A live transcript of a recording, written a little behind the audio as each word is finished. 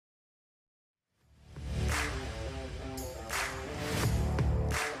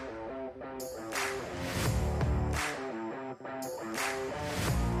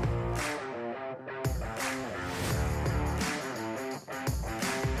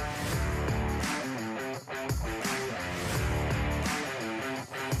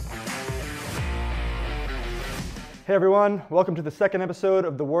Hey everyone, welcome to the second episode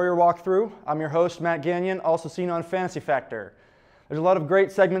of the Warrior Walkthrough. I'm your host, Matt Gagnon, also seen on Fantasy Factor. There's a lot of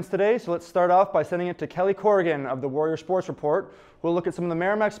great segments today, so let's start off by sending it to Kelly Corrigan of the Warrior Sports Report, who will look at some of the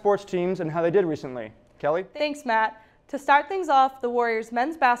Merrimack sports teams and how they did recently. Kelly? Thanks, Matt. To start things off, the Warriors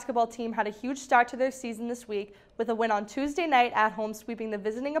men's basketball team had a huge start to their season this week with a win on Tuesday night at home, sweeping the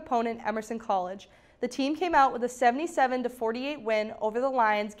visiting opponent, Emerson College. The team came out with a 77-48 win over the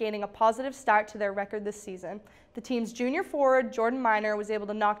Lions, gaining a positive start to their record this season. The team's junior forward, Jordan Minor, was able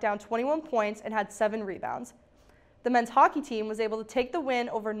to knock down 21 points and had 7 rebounds. The men's hockey team was able to take the win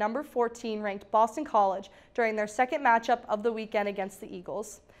over number 14 ranked Boston College during their second matchup of the weekend against the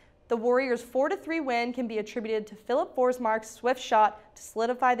Eagles. The Warriors' 4-3 win can be attributed to Philip Forsmark's swift shot to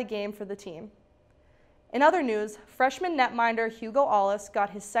solidify the game for the team. In other news, freshman netminder Hugo Ollis got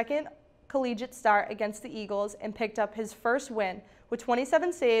his second collegiate start against the Eagles and picked up his first win with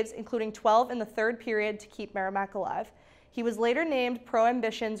 27 saves, including 12 in the third period to keep Merrimack alive. He was later named Pro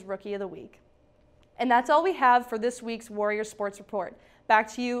Ambition's Rookie of the Week. And that's all we have for this week's Warrior Sports Report. Back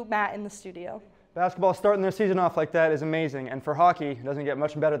to you, Matt, in the studio. Basketball starting their season off like that is amazing, and for hockey, it doesn't get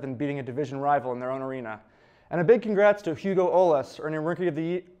much better than beating a division rival in their own arena. And a big congrats to Hugo Ollis, earning Rookie of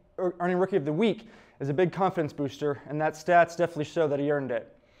the Week is a big confidence booster, and that stats definitely show that he earned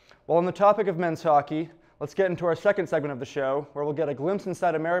it. While on the topic of men's hockey, let's get into our second segment of the show, where we'll get a glimpse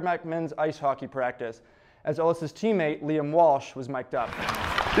inside of Merrimack men's ice hockey practice, as Ollis' teammate, Liam Walsh, was mic'd up.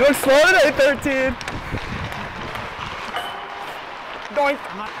 You look slow today, 13. Doink.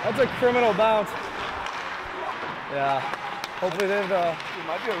 That's a criminal bounce. Yeah. Hopefully they've You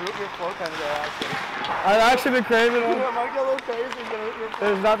might be a root beer flow kind of guy, actually. I've actually been craving them. It might get a little crazy to get a root beer flow.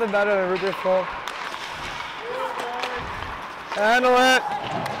 There's nothing better than root beer flow. Handle it.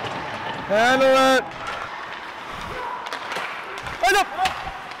 Handle it. Right up.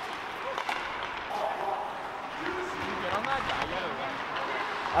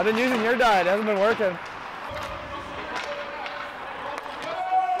 I've been using your diet. It hasn't been working.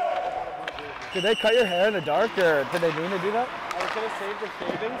 Did they cut your hair in the dark, or did they mean to do that? I was going to save the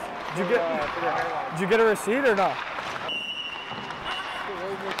shavings Did for the hairline. Did you get a receipt or not?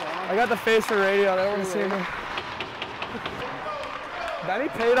 I got the face for radio. They don't want to see me. Benny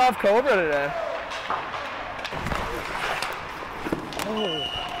paid off Cobra today. Oh,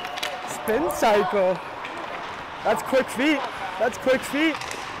 spin cycle. That's quick feet. That's quick feet.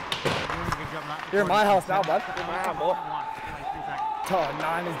 You're in my house now, bud. You're my house, boy. Oh,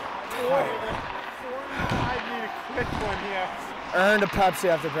 9 is I need a quick one here. earned a Pepsi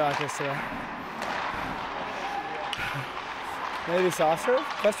after practice today. Maybe soft serve?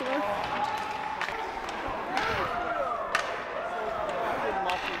 Question mark?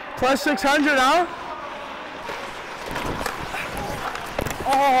 Plus 600, huh?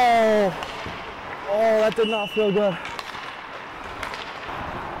 Oh! Oh, that did not feel good.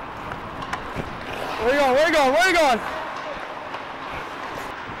 Where you going? Where you going? Where you going?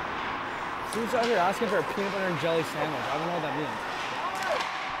 Who's out here asking for a peanut butter and jelly sandwich? I don't know what that means.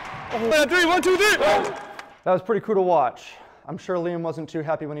 Oh, 3, 1, 2, 3! That was pretty cool to watch. I'm sure Liam wasn't too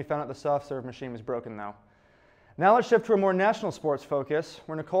happy when he found out the soft serve machine was broken, though. Now let's shift to a more national sports focus,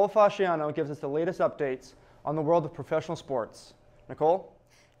 where Nicole Fasciano gives us the latest updates on the world of professional sports. Nicole?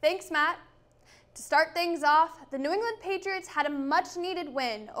 Thanks, Matt. To start things off, the New England Patriots had a much-needed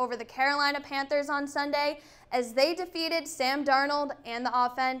win over the Carolina Panthers on Sunday as they defeated Sam Darnold and the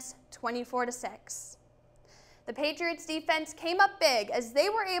offense 24-6. The Patriots defense came up big as they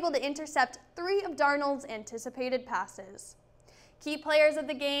were able to intercept 3 of Darnold's anticipated passes. Key players of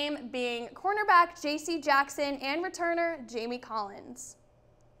the game being cornerback J.C. Jackson and returner Jamie Collins.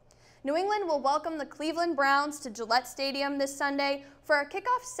 New England will welcome the Cleveland Browns to Gillette Stadium this Sunday for a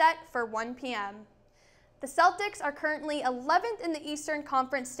kickoff set for 1 p.m. The Celtics are currently 11th in the Eastern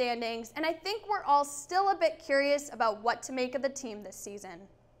Conference standings, and I think we're all still a bit curious about what to make of the team this season.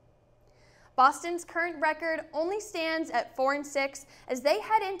 Boston's current record only stands at 4-6 as they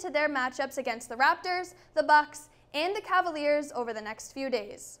head into their matchups against the Raptors, the Bucks, and the Cavaliers over the next few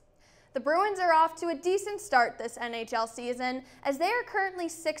days. The Bruins are off to a decent start this NHL season as they are currently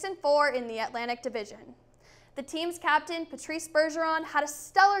 6-4 in the Atlantic Division. The team's captain, Patrice Bergeron, had a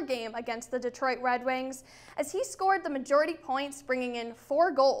stellar game against the Detroit Red Wings as he scored the majority points, bringing in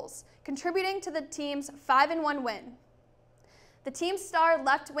 4 goals, contributing to the team's 5-1 win. The team's star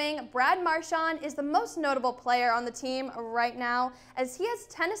left wing, Brad Marchand, is the most notable player on the team right now as he has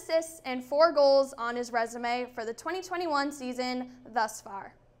 10 assists and 4 goals on his resume for the 2021 season thus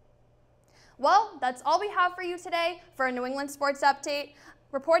far. Well, that's all we have for you today for a New England Sports Update.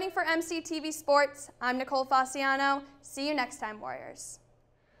 Reporting for MCTV Sports, I'm Nicole Fasciano. See you next time, Warriors.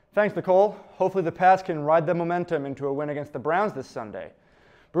 Thanks, Nicole. Hopefully the Pats can ride the momentum into a win against the Browns this Sunday.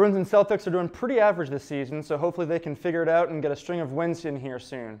 Bruins and Celtics are doing pretty average this season, so hopefully they can figure it out and get a string of wins in here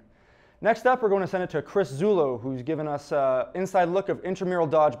soon. Next up, we're going to send it to Chris Zullo, who's given us an inside look of intramural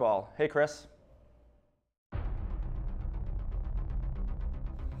dodgeball. Hey, Chris.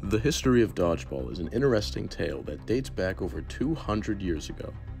 The history of dodgeball is an interesting tale that dates back over 200 years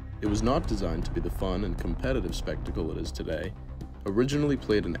ago. It was not designed to be the fun and competitive spectacle it is today. Originally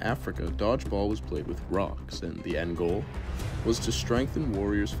played in Africa, dodgeball was played with rocks, and the end goal was to strengthen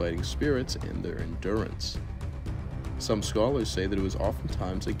warriors' fighting spirits and their endurance. Some scholars say that it was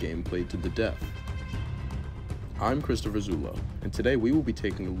oftentimes a game played to the death. I'm Christopher Zullo, and today we will be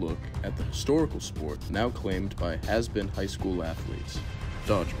taking a look at the historical sport now claimed by has-been high school athletes,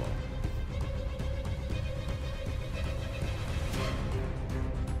 dodgeball.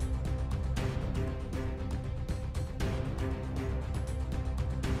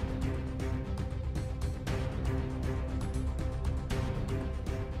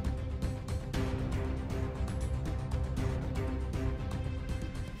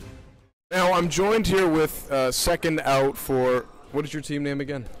 Now, I'm joined here with second out for, what is your team name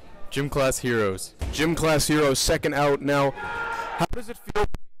again? Gym Class Heroes. Gym Class Heroes, second out. Now, how does it feel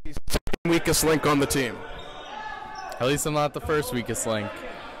to be the second weakest link on the team? At least I'm not the first weakest link.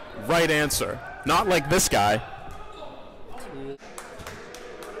 Right answer. Not like this guy.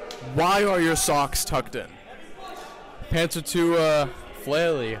 Why are your socks tucked in? Pants are too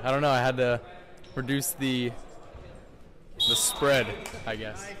flaily. I don't know, I had to reduce the spread, I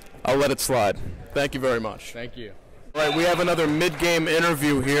guess. I'll let it slide. Thank you very much. Thank you. All right, we have another mid-game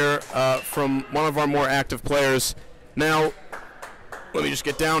interview here from one of our more active players. Now, let me just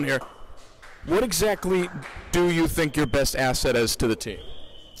get down here. What exactly do you think your best asset is to the team?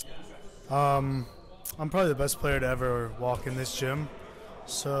 I'm probably the best player to ever walk in this gym.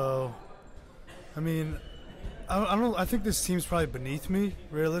 So, I mean, I think this team's probably beneath me,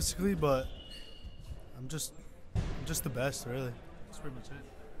 realistically, but I'm just the best, really. That's pretty much it.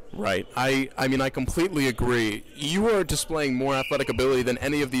 Right. I mean, I completely agree. You are displaying more athletic ability than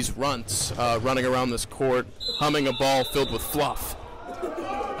any of these runts running around this court, humming a ball filled with fluff.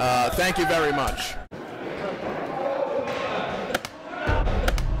 Thank you very much.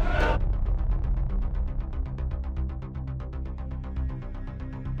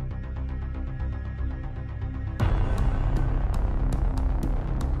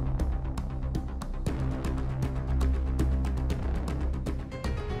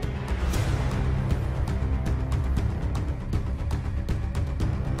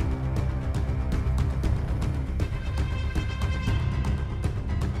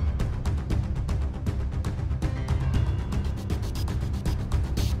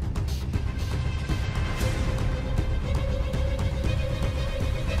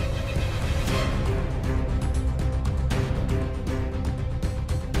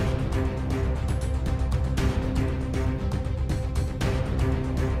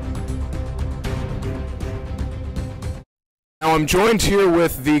 Now I'm joined here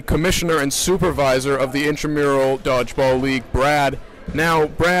with the commissioner and supervisor of the Intramural Dodgeball League, Brad. Now,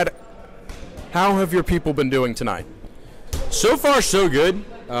 Brad, how have your people been doing tonight? So far, so good.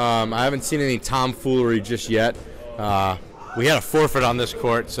 I haven't seen any tomfoolery just yet. We had a forfeit on this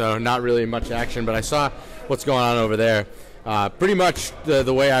court, so not really much action, but I saw what's going on over there. Pretty much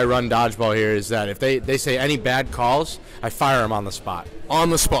the way I run dodgeball here is that if they say any bad calls, I fire them on the spot. On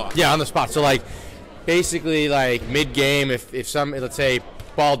the spot? Yeah, on the spot. So, like, basically, like, mid-game, if some, let's say,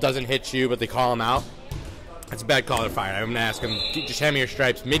 ball doesn't hit you, but they call him out, that's a bad call to fire. I'm going to ask him, just hand me your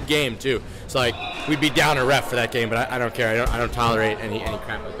stripes mid-game, too. So, like, we'd be down a ref for that game, but I don't care. I don't tolerate any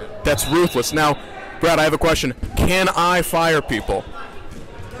crap like that. That's ruthless. Now, Brad, I have a question. Can I fire people?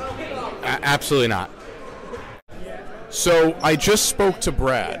 Absolutely not. So, I just spoke to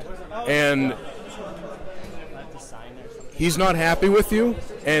Brad, and he's not happy with you,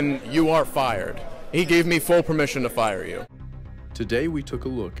 and you are fired. He gave me full permission to fire you. Today we took a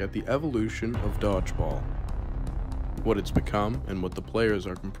look at the evolution of dodgeball, what it's become, and what the players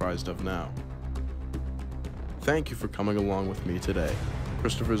are comprised of now. Thank you for coming along with me today.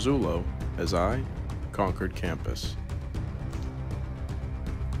 Christopher Zullo, as I conquered campus.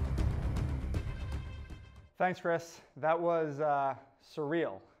 Thanks, Chris. That was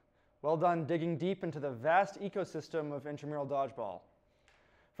surreal. Well done digging deep into the vast ecosystem of intramural dodgeball.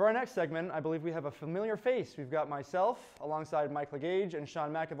 For our next segment, I believe we have a familiar face. We've got myself, alongside Mike Legage and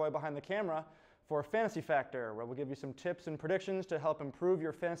Sean McAvoy behind the camera, for Fantasy Factor, where we'll give you some tips and predictions to help improve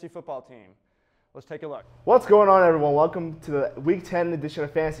your fantasy football team. Let's take a look. What's going on, everyone? Welcome to the Week 10 edition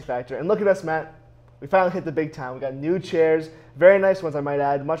of Fantasy Factor. And look at us, Matt. We finally hit the big time. We got new chairs, very nice ones I might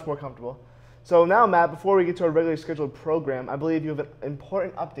add, much more comfortable. So now, Matt, before we get to our regularly scheduled program, I believe you have an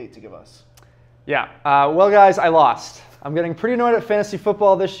important update to give us. Yeah, well guys, I lost. I'm getting pretty annoyed at fantasy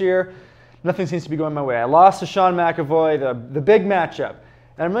football this year. Nothing seems to be going my way. I lost to Sean McAvoy, the big matchup.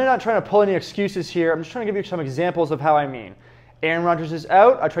 And I'm really not trying to pull any excuses here. I'm just trying to give you some examples of how I mean. Aaron Rodgers is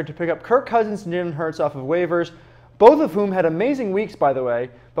out. I tried to pick up Kirk Cousins and Jalen Hurts off of waivers, both of whom had amazing weeks, by the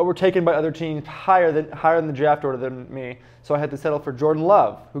way, but were taken by other teams higher in the draft order than me. So I had to settle for Jordan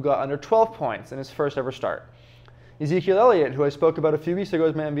Love, who got under 12 points in his first ever start. Ezekiel Elliott, who I spoke about a few weeks ago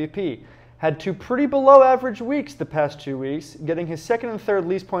as my MVP, had 2 pretty below average weeks the past 2 weeks, getting his second and third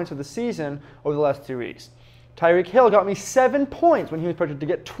least points of the season over the last 2 weeks. Tyreek Hill got me 7 points when he was projected to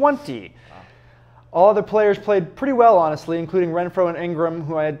get 20. All other players played pretty well, honestly, including Renfro and Ingram,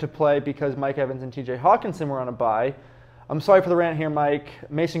 who I had to play because Mike Evans and TJ Hawkinson were on a bye. I'm sorry for the rant here, Mike.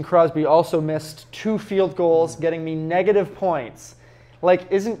 Mason Crosby also missed 2 field goals, getting me negative points.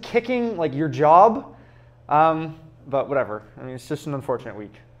 Like, isn't kicking, like, your job? But whatever. I mean, it's just an unfortunate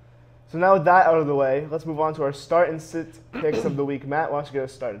week. So now with that out of the way, let's move on to our start and sit picks of the week. Matt, why don't you get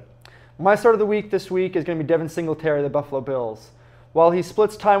us started? My start of the week this week is going to be Devin Singletary, the Buffalo Bills. While he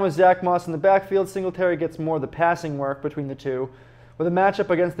splits time with Zach Moss in the backfield, Singletary gets more of the passing work between the two. With a matchup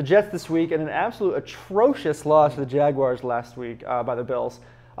against the Jets this week and an absolute atrocious loss to the Jaguars last week by the Bills,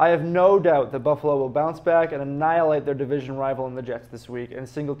 I have no doubt that Buffalo will bounce back and annihilate their division rival in the Jets this week, and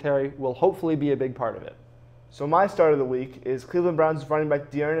Singletary will hopefully be a big part of it. So my start of the week is Cleveland Browns running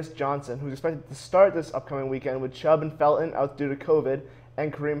back Dearness Johnson, who's expected to start this upcoming weekend with Chubb and Felton out due to COVID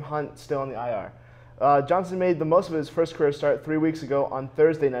and Kareem Hunt still on the IR. Johnson made the most of his first career start 3 weeks ago on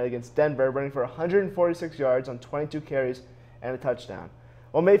Thursday night against Denver, running for 146 yards on 22 carries and a touchdown.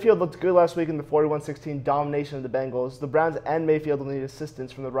 While Mayfield looked good last week in the 41-16 domination of the Bengals, the Browns and Mayfield will need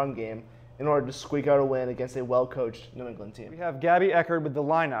assistance from the run game in order to squeak out a win against a well-coached New England team. We have Gabi Eckard with the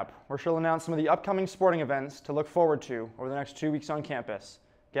lineup, where she'll announce some of the upcoming sporting events to look forward to over the next 2 weeks on campus.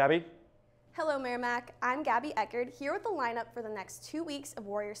 Gabi? Hello, Merrimack. I'm Gabi Eckard, here with the lineup for the next 2 weeks of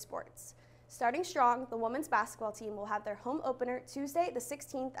Warrior sports. Starting strong, the women's basketball team will have their home opener Tuesday the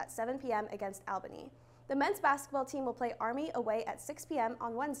 16th at 7 p.m. against Albany. The men's basketball team will play Army away at 6 p.m.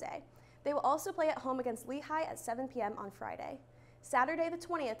 on Wednesday. They will also play at home against Lehigh at 7 p.m. on Friday. Saturday the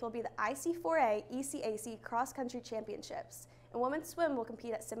 20th will be the IC4A ECAC Cross Country Championships, and women's swim will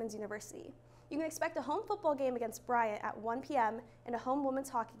compete at Simmons University. You can expect a home football game against Bryant at 1 p.m. and a home women's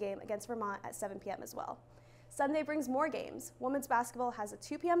hockey game against Vermont at 7 p.m. as well. Sunday brings more games. Women's basketball has a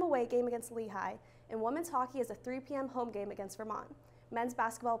 2 p.m. away game against Lehigh, and women's hockey is a 3 p.m. home game against Vermont. Men's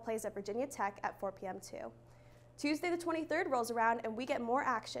basketball plays at Virginia Tech at 4 p.m. too. Tuesday the 23rd rolls around and we get more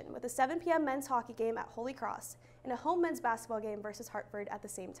action with a 7 p.m. men's hockey game at Holy Cross and a home men's basketball game versus Hartford at the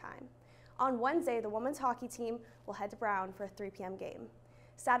same time. On Wednesday, the women's hockey team will head to Brown for a 3 p.m. game.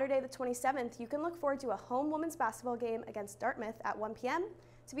 Saturday the 27th, you can look forward to a home women's basketball game against Dartmouth at 1 p.m.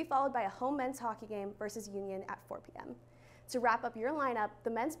 to be followed by a home men's hockey game versus Union at 4 p.m. To wrap up your lineup, the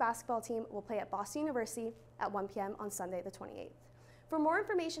men's basketball team will play at Boston University at 1 p.m. on Sunday the 28th. For more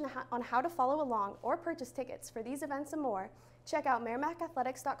information on how to follow along or purchase tickets for these events and more, check out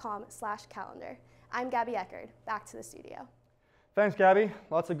merrimackathletics.com/calendar. I'm Gabi Eckard. Back to the studio. Thanks, Gabi.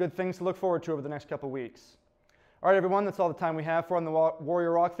 Lots of good things to look forward to over the next couple weeks. All right, everyone, that's all the time we have for on the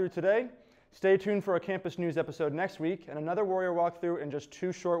Warrior Walkthrough today. Stay tuned for a campus news episode next week and another Warrior Walkthrough in just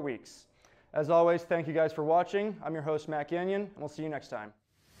 2 short weeks. As always, thank you guys for watching. I'm your host, Matt Gagnon, and we'll see you next time.